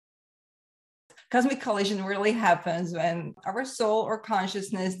Cosmic collision really happens when our soul or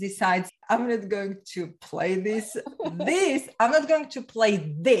consciousness decides, I'm not going to play I'm not going to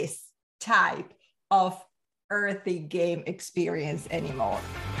play this type of earthy game experience anymore.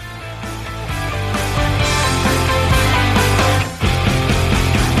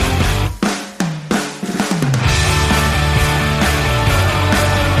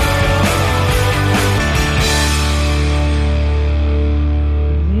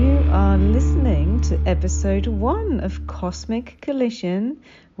 To episode 1 of Cosmic Collision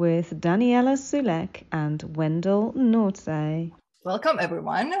with Daniela and Wendel Noordzee. Welcome,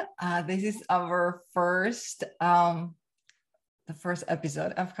 everyone. This is our first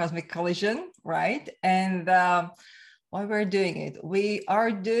episode of Cosmic Collision, right? And why we're doing it? We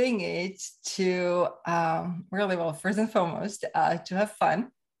are doing it to really, well, first and foremost, to have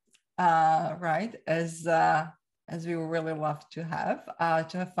fun, right? As we really love to have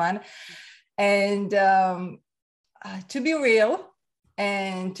fun. And to be real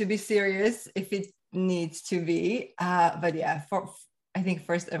and to be serious if it needs to be. But yeah, I think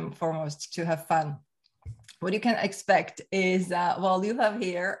first and foremost, to have fun. What you can expect is, you have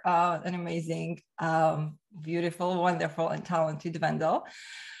here an amazing, beautiful, wonderful, and talented Wendel.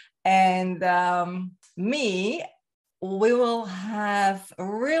 And me. We will have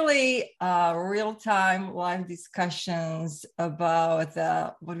really real-time live discussions about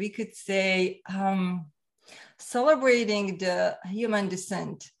what we could say, celebrating the human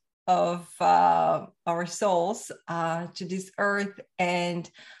descent of our souls to this earth, and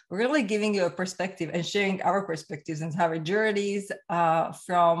really giving you a perspective and sharing our perspectives and our journeys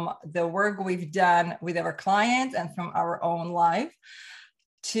from the work we've done with our clients and from our own life,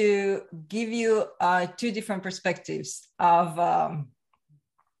 to give you two different perspectives of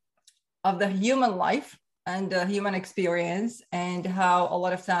the human life and the human experience, and how a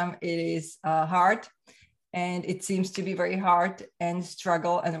lot of time it is hard, and it seems to be very hard and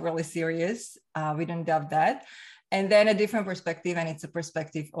struggle and really serious. We don't doubt that. And then a different perspective, and it's a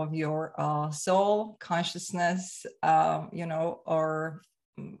perspective of your soul, consciousness, or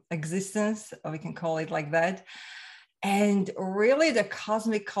existence, or we can call it like that. And really the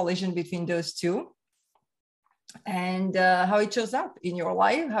cosmic collision between those two, and how it shows up in your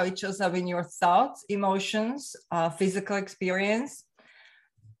life, how it shows up in your thoughts, emotions, physical experience.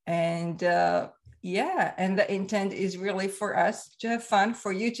 And and the intent is really for us to have fun,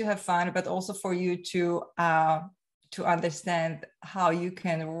 for you to have fun, but also for you to understand how you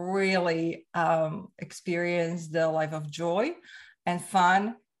can really experience the life of joy and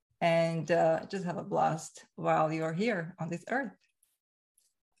fun, and just have a blast while you're here on this earth,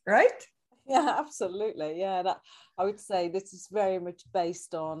 right? Yeah, absolutely. Yeah, that I would say this is very much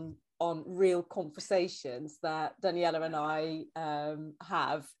based on real conversations that Daniela and I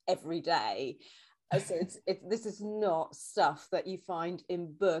have every day. So this is not stuff that you find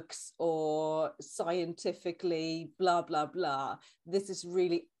in books or scientifically blah blah blah. This is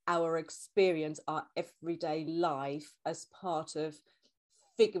really our experience, our everyday life, as part of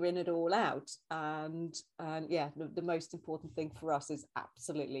figuring it all out. And yeah, the most important thing for us is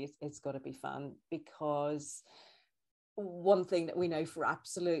absolutely it's got to be fun, because one thing that we know for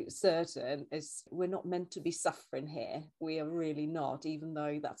absolute certain is we're not meant to be suffering here. We are really not, even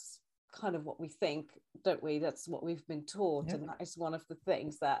though that's kind of what we think, don't we? That's what we've been taught. Yep. And that is one of the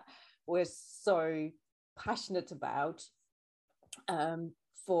things that we're so passionate about,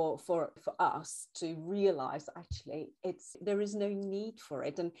 for us to realize actually there is no need for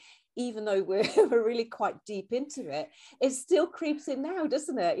it. And even though we're really quite deep into it, it still creeps in now,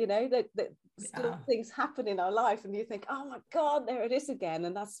 doesn't it? That still things happen in our life, and you think, oh my God, there it is again.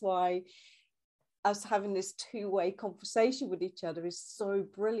 And that's why us having this two-way conversation with each other is so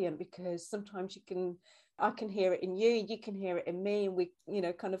brilliant, because sometimes I can hear it in you can hear it in me, and we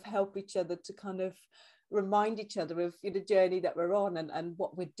kind of help each other to kind of remind each other of the journey that we're on, and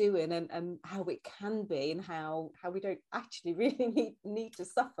what we're doing, and how it can be, and how we don't actually really need to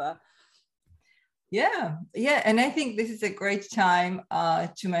suffer. Yeah. And I think this is a great time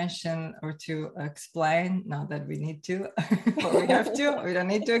to mention or to explain, not that we need to, or we have to, we don't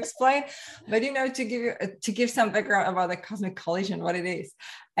need to explain, but to give some background about the cosmic collision, what it is.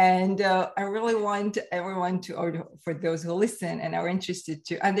 And I really want everyone to, or for those who listen and are interested,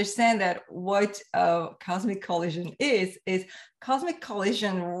 to understand that what cosmic collision is cosmic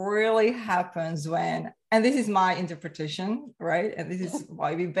collision really happens when, and this is my interpretation, right? And this is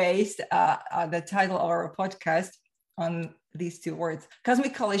why we based the title of our podcast on these two words.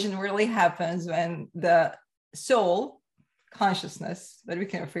 Cosmic collision really happens when the soul consciousness, that we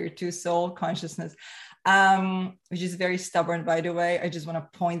can refer to soul consciousness, which is very stubborn, by the way. I just want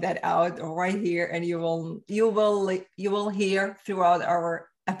to point that out right here, and you will hear throughout our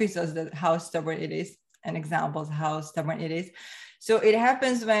episodes that how stubborn it is, and examples how stubborn it is. So it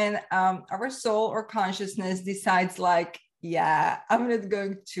happens when our soul or consciousness decides, like, yeah, I'm not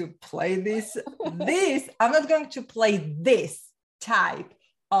going to play I'm not going to play this type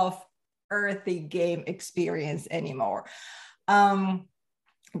of earthy game experience anymore. I'm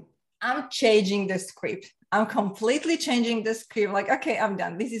changing the script. I'm completely changing the script. Like, okay, I'm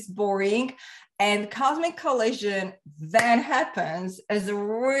done. This is boring. And cosmic collision then happens as a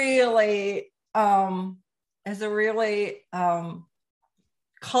really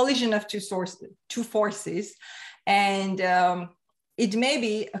collision of two forces. And it may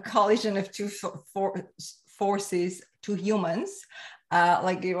be a collision of two forces, two humans,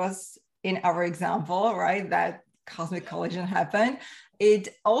 like it was in our example, right? That cosmic collision happened. It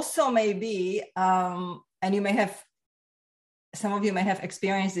also may be, and some of you may have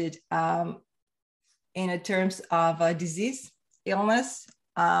experienced it in terms of a disease, illness,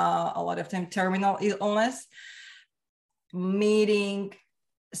 a lot of time terminal illness, meeting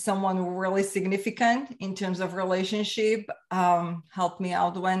someone really significant in terms of relationship. Help me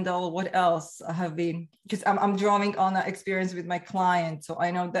out, Wendel. What else have been? Because I'm drawing on an experience with my client, so I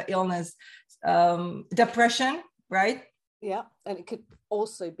know the illness, depression, right? Yeah, and it could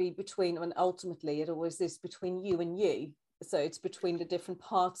also be between, and ultimately it always is between you and you. So it's between the different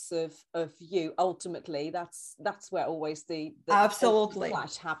parts of you. Ultimately, that's where always the absolutely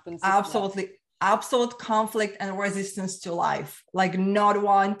clash happens. Absolutely. Absolute conflict and resistance to life, like not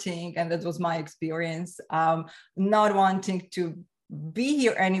wanting, and that was my experience, not wanting to be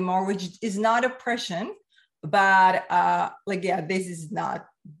here anymore, which is not oppression, but this is not,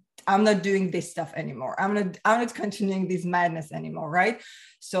 I'm not doing this stuff anymore. I'm not continuing this madness anymore, right?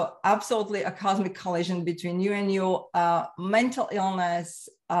 So absolutely a cosmic collision between you and you, mental illness,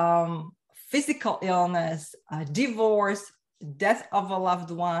 physical illness, divorce, death of a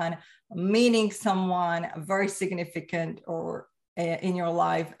loved one, meeting someone very significant or in your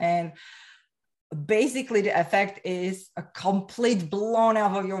life. And basically the effect is a complete blown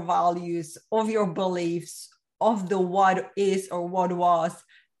up of your values, of your beliefs, of the what is or what was,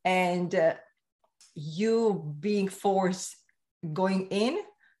 and you being forced going in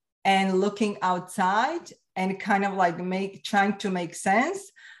and looking outside and kind of like trying to make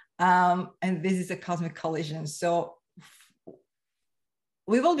sense. And this is a cosmic collision. So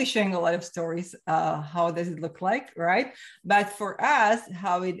we will be sharing a lot of stories. How does it look like, right? But for us,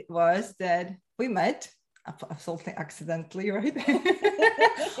 how it was that we met absolutely accidentally, right?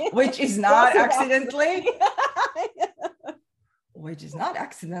 Which is not accidentally. Which is not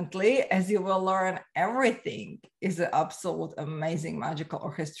accidentally, as you will learn, everything is an absolute amazing magical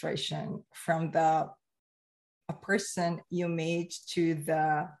orchestration from a person you meet to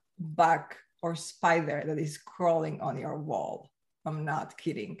the bug or spider that is crawling on your wall. I'm not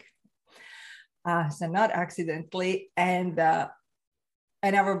kidding. So not accidentally, and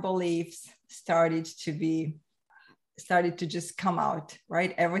our beliefs started to just come out,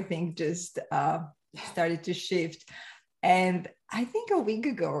 right? Everything just started to shift. And I think a week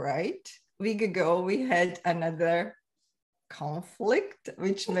ago, we had another conflict,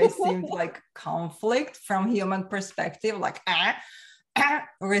 which may seem like conflict from human perspective, like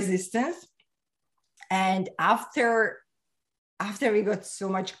resistance. And after we got so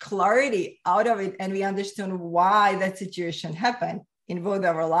much clarity out of it and we understood why that situation happened in both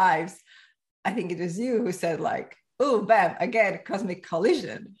our lives, I think it was you who said, like, oh, bam, again, cosmic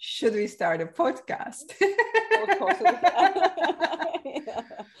collision. Should we start a podcast? Of course. Yeah.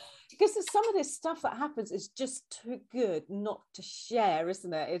 Because some of this stuff that happens is just too good not to share,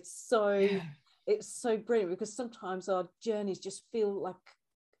 isn't it? It's so brilliant, because sometimes our journeys just feel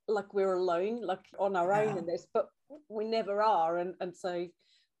like we're alone, like on our own in this, but we never are. And so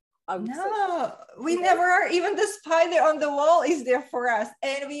we never are. Even the spider on the wall is there for us,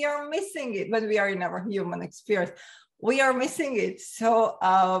 and we are missing it when we are in our human experience. We are missing it. So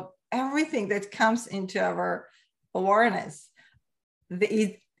everything that comes into our awareness,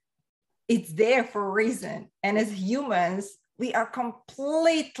 it's there for a reason. And as humans, we are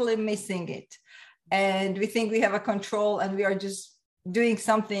completely missing it. And we think we have a control, and we are just doing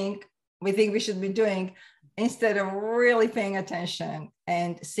something we think we should be doing, instead of really paying attention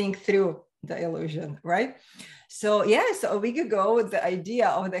and seeing through the illusion, right? So a week ago, the idea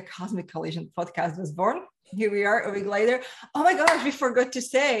of the Cosmic Collision podcast was born. Here we are a week later. Oh my gosh, we forgot to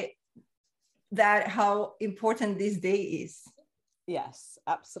say that how important this day is. Yes,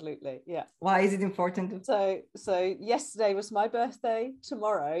 absolutely. Yeah. Why is it important? So yesterday was my birthday.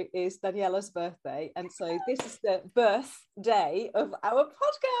 Tomorrow is Daniela's birthday, and so this is the birthday of our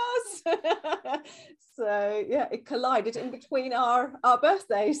podcast. So yeah, it collided in between our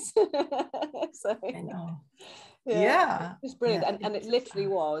birthdays. So I know. yeah, it's brilliant, Yeah, and it literally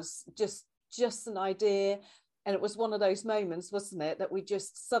was just an idea, and it was one of those moments, wasn't it, that we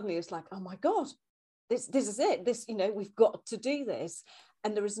just suddenly, it's like, oh my god, this is it, this, you know, we've got to do this.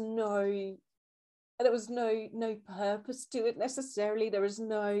 And there was no purpose to it necessarily. There was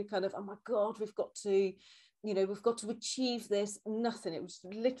no kind of, oh my god, we've got to achieve this. Nothing. It was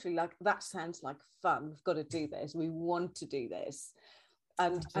literally like, that sounds like fun, we've got to do this, we want to do this.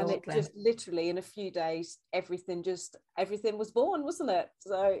 And it just literally in a few days, everything was born, wasn't it?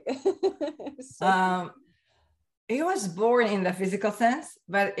 So, it was born in the physical sense,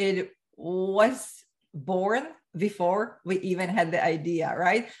 but it was born before we even had the idea,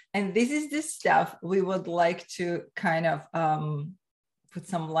 right? And this is the stuff we would like to kind of put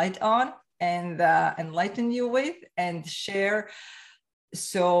some light on and enlighten you with and share,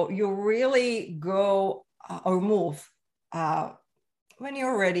 so you really go or move when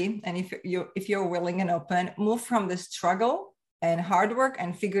you're ready, and if you're willing and open, move from the struggle and hard work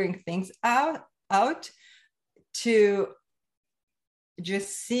and figuring things out to just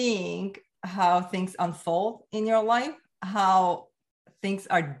seeing how things unfold in your life, how things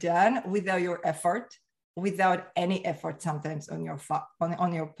are done without your effort, without any effort sometimes on your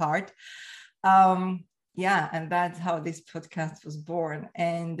part. And that's how this podcast was born.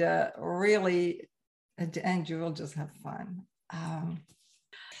 And really, at the end, you will just have fun.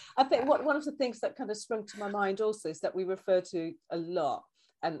 I think one of the things that kind of sprung to my mind also is that we refer to a lot,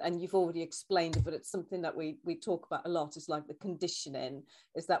 and you've already explained it, but it's something that we talk about a lot, is like the conditioning,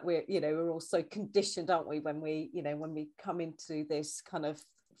 is that we're also conditioned, aren't we, when we come into this kind of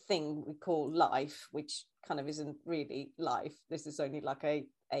thing we call life, which kind of isn't really life. This is only like a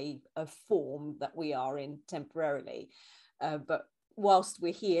form that we are in temporarily, but whilst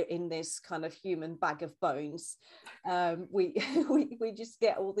we're here in this kind of human bag of bones, we just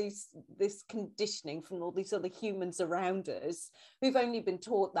get all this conditioning from all these other humans around us who've only been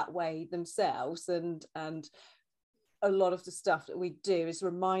taught that way themselves, and a lot of the stuff that we do is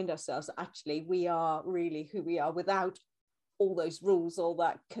remind ourselves that actually we are really who we are without all those rules, all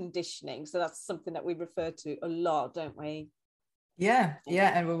that conditioning. So that's something that we refer to a lot, don't we? Yeah,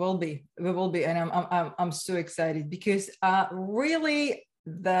 and we will be, and I'm so excited because really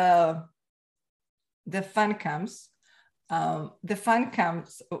the fun comes.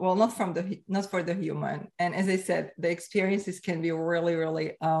 Well, not for the human, and as I said, the experiences can be really,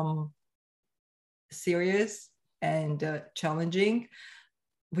 really serious and challenging.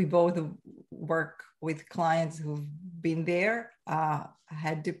 We both work with clients who've been there,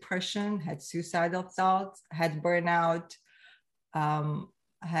 had depression, had suicidal thoughts, had burnout,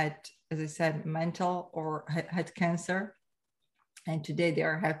 had, as I said, mental or had cancer, and today they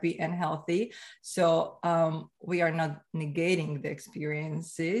are happy and healthy. So we are not negating the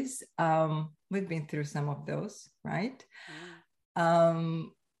experiences. We've been through some of those, right?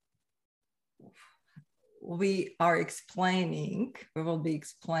 We will be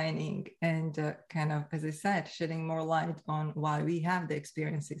explaining and kind of, as I said, shedding more light on why we have the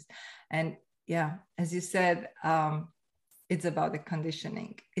experiences. And yeah, as you said, it's about the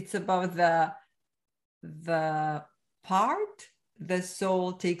conditioning. It's about the part the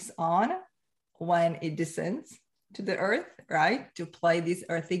soul takes on when it descends to the earth, right? To play this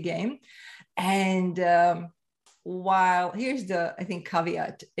earthy game. And while here's the, I think,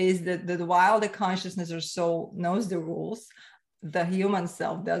 caveat is that while the consciousness or soul knows the rules, the human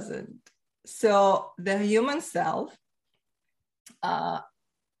self doesn't. So the human self,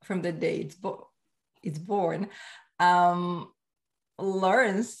 from the day it's born,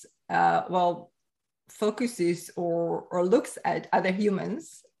 learns, focuses or looks at other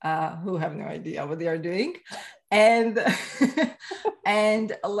humans who have no idea what they are doing, and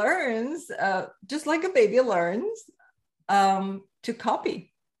and learns, just like a baby learns, to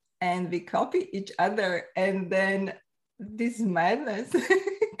copy, and we copy each other, and then this madness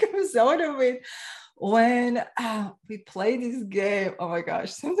comes out of it when we play this game. Oh my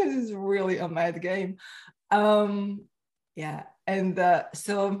gosh, sometimes it's really a mad game. And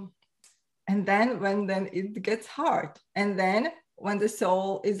then when it gets hard, and then when the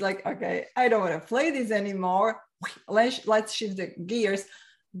soul is like, okay, I don't want to play this anymore, let's shift the gears,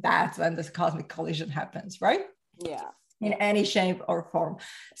 that's when this cosmic collision happens, right? Yeah. In any shape or form.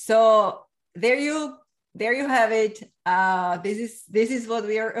 So there you have it. This is what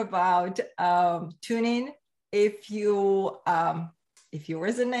we are about. Tune in if you if you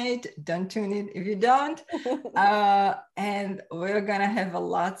resonate, don't tune in if you don't. And we're going to have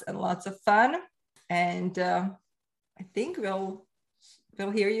lots and lots of fun. And I think we'll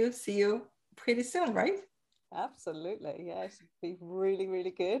see you pretty soon, right? Absolutely, yes, it'd be really,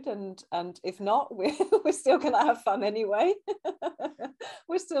 really good. And if not, we're still gonna have fun anyway.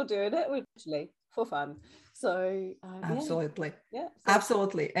 We're still doing it, actually, for fun. So absolutely, yeah,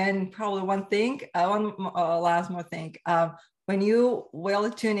 absolutely. And probably one last more thing. When you will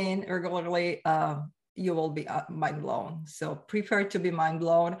tune in regularly, you will be mind blown. So prepare to be mind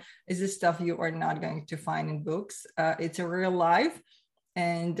blown. This is stuff you are not going to find in books. It's a real life,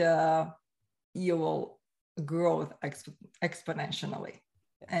 and you will grow exponentially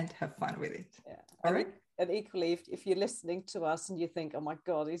and have fun with it. All right. And equally, if you're listening to us and you think, oh my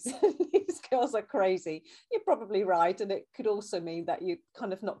God, these girls are crazy, you're probably right. And it could also mean that you're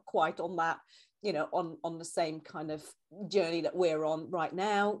kind of not quite on that, on the same kind of journey that we're on right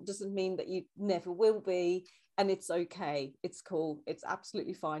now. Doesn't mean that you never will be. And it's okay. It's cool. It's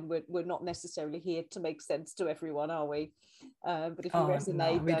absolutely fine. We're not necessarily here to make sense to everyone, are we? But if you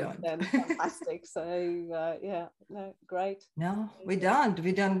resonate, then fantastic. So great. No, we don't.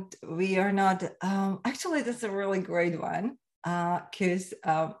 We are not. Actually, that's a really great one. Because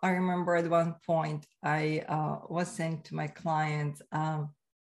I remember at one point I was saying to my clients,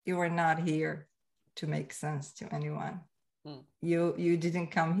 "You are not here to make sense to anyone. You didn't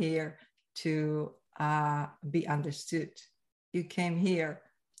come here to be understood. You came here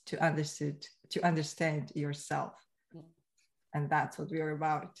to understand yourself." And that's what we're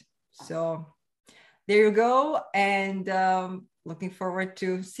about. So there you go. And looking forward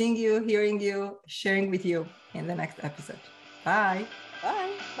to seeing you, hearing you, sharing with you in the next episode. Bye.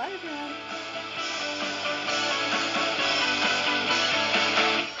 Bye. Bye, everyone.